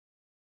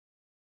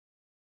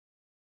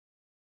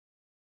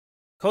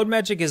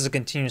Codemagic is a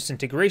continuous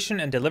integration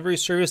and delivery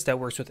service that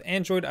works with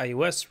Android,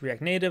 iOS,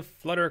 React Native,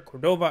 Flutter,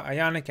 Cordova,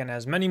 Ionic, and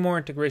has many more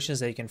integrations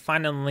that you can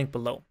find on the link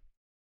below.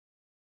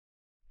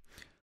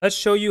 Let's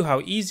show you how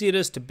easy it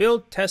is to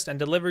build, test, and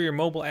deliver your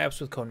mobile apps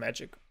with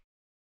Codemagic.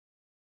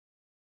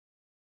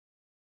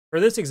 For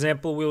this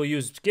example, we will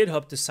use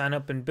GitHub to sign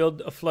up and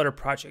build a Flutter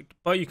project,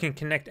 but you can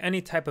connect any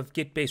type of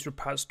Git-based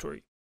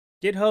repository.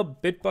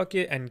 GitHub,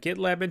 Bitbucket, and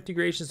GitLab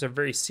integrations are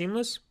very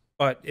seamless,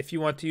 but if you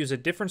want to use a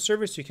different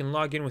service, you can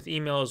log in with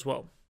email as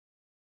well.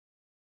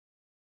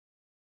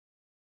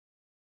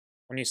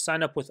 When you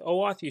sign up with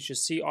OAuth, you should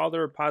see all the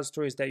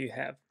repositories that you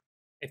have.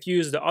 If you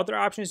use the other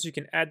options, you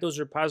can add those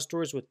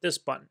repositories with this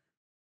button.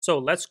 So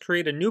let's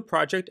create a new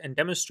project and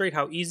demonstrate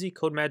how easy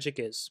Codemagic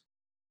is.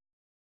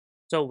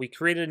 So we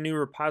created a new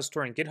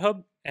repository in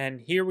GitHub,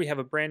 and here we have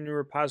a brand new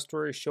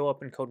repository show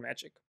up in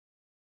Codemagic.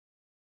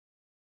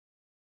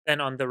 Then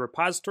on the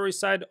repository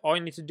side, all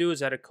you need to do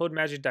is add a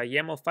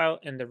codemagic.yaml file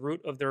in the root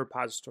of the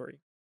repository.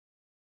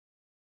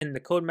 In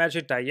the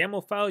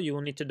codemagic.yaml file, you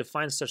will need to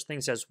define such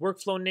things as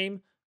workflow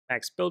name,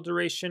 max build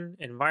duration,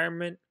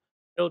 environment,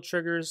 build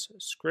triggers,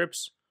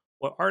 scripts,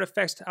 what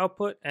artifacts to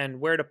output, and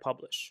where to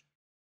publish.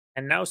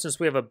 And now since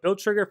we have a build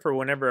trigger for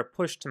whenever a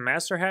push to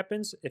master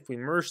happens, if we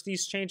merge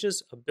these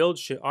changes, a build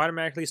should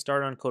automatically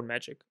start on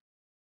Codemagic.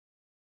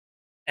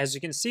 As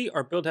you can see,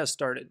 our build has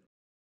started.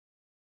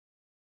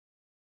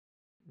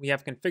 We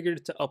have configured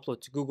it to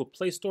upload to Google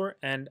Play Store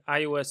and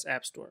iOS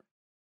App Store.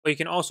 But you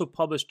can also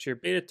publish to your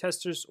beta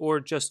testers or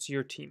just to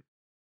your team.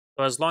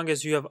 So as long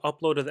as you have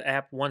uploaded the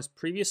app once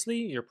previously,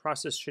 your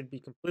process should be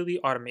completely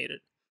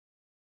automated.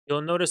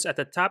 You'll notice at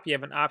the top you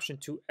have an option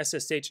to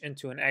SSH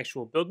into an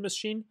actual build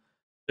machine.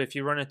 So if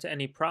you run into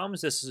any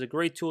problems, this is a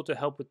great tool to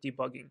help with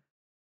debugging.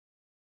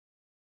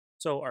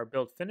 So our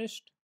build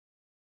finished.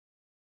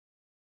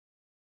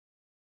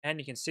 And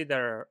you can see that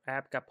our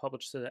app got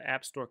published to the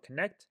App Store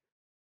Connect,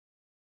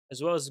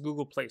 as well as the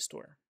Google Play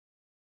Store.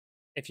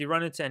 If you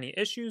run into any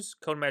issues,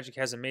 Codemagic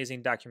has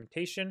amazing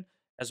documentation,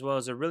 as well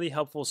as a really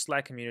helpful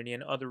Slack community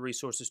and other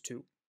resources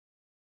too.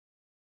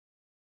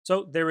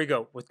 So there we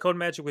go. With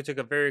Codemagic, we took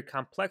a very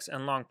complex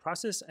and long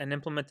process and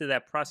implemented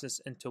that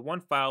process into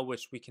one file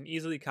which we can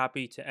easily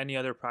copy to any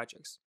other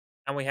projects.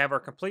 And we have our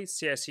complete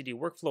CI/CD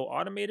workflow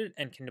automated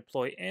and can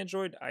deploy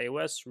Android,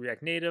 iOS,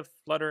 React Native,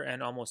 Flutter,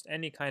 and almost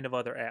any kind of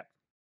other app.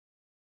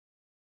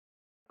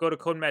 Go to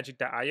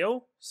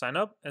codemagic.io, sign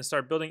up, and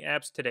start building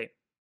apps today.